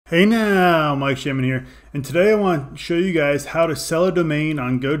Hey now, Mike Shamon here, and today I want to show you guys how to sell a domain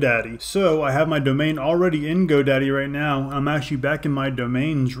on GoDaddy. So I have my domain already in GoDaddy right now. I'm actually back in my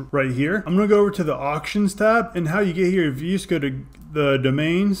domains right here. I'm going to go over to the auctions tab, and how you get here, if you just go to the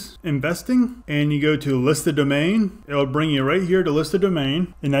domains investing and you go to list a domain, it'll bring you right here to list a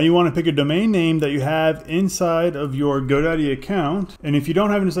domain. And now you want to pick a domain name that you have inside of your GoDaddy account. And if you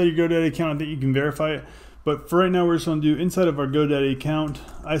don't have it inside your GoDaddy account, I think you can verify it. But for right now, we're just going to do inside of our GoDaddy account.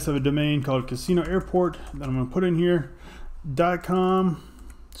 I just have a domain called Casino Airport that I'm going to put in here, .com.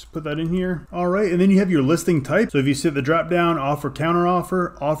 Just put that in here. All right, and then you have your listing type. So if you see the drop down, offer,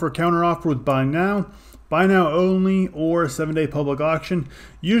 counteroffer with buy now only, or 7-day public auction.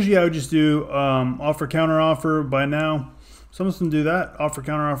 Usually I would just do offer, counteroffer, buy now. So I'm just going to do that, offer,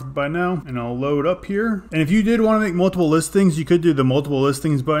 counteroffer, buy now, and I'll load up here. And if you did want to make multiple listings, you could do the multiple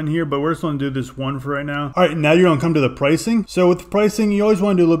listings button here, but we're just going to do this one for right now. All right, now you're going to come to the pricing. So with the pricing, you always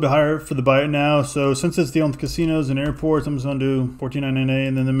want to do a little bit higher for the buy it now. So since it's dealing with casinos and airports, I'm just going to do $14.98,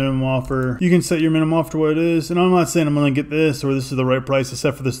 and then the minimum offer. You can set your minimum offer to what it is. And I'm not saying I'm going to get this or this is the right price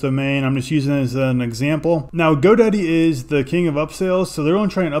except for this domain. I'm just using it as an example. Now GoDaddy is the king of upsells, so they're going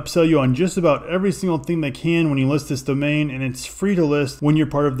to try and upsell you on just about every single thing they can when you list this domain, and it's free to list when you're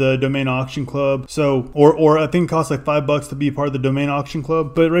part of the domain auction club. So, or I think it costs like $5 to be part of the domain auction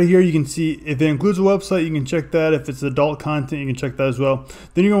club. But right here you can see if it includes a website, you can check that. If it's adult content, you can check that as well.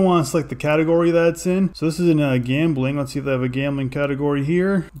 Then you're gonna want to select the category that it's in. So this is in gambling. Let's see if they have a gambling category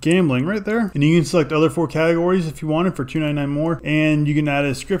here. Gambling right there. And you can select other 4 categories if you wanted for $2.99 more. And you can add a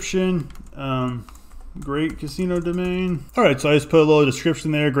description. Great casino domain. All right, so I just put a little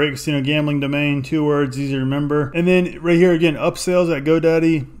description there. Great casino gambling domain, 2 words, easy to remember. And then right here again, upsells at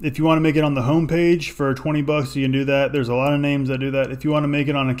GoDaddy. If you want to make it on the home page for $20, you can do that. There's a lot of names that do that. If you want to make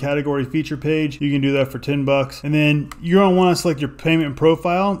it on a category feature page, you can do that for $10. And then you're gonna want to select your payment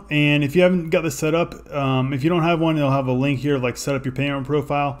profile. And if you haven't got this set up, if you don't have one, it'll have a link here like set up your payment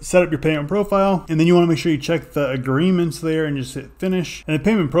profile. Set up your payment profile, and then you want to make sure you check the agreements there and just hit finish. And the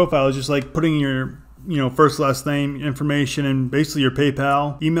payment profile is just like putting your first, last name information and basically your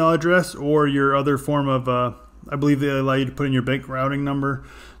PayPal email address or your other form of, I believe they allow you to put in your bank routing number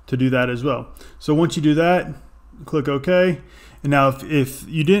to do that as well. So once you do that, click OK. And now if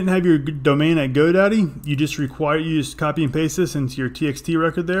you didn't have your domain at GoDaddy, you just copy and paste this into your TXT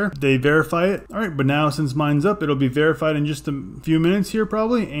record there. They verify it. All right, but now since mine's up, it'll be verified in just a few minutes here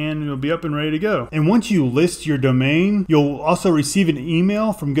probably, and it'll be up and ready to go. And once you list your domain, you'll also receive an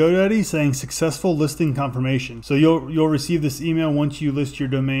email from GoDaddy saying successful listing confirmation. So you'll receive this email once you list your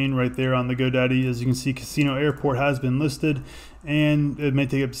domain right there on the GoDaddy. As you can see, Casino Airport has been listed, and it may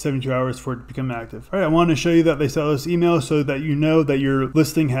take up to 72 hours for it to become active. All right, I wanted to show you that they sell this email so that you know that your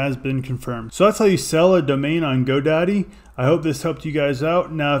listing has been confirmed. So that's how you sell a domain on GoDaddy. I hope this helped you guys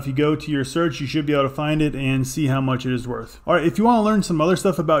out. Now, if you go to your search, you should be able to find it and see how much it is worth. All right, if you want to learn some other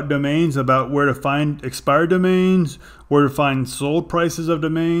stuff about domains, about where to find expired domains, where to find sold prices of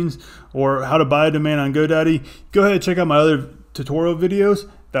domains, or how to buy a domain on GoDaddy, go ahead and check out my other tutorial videos.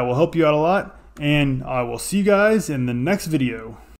 That will help you out a lot. And I will see you guys in the next video.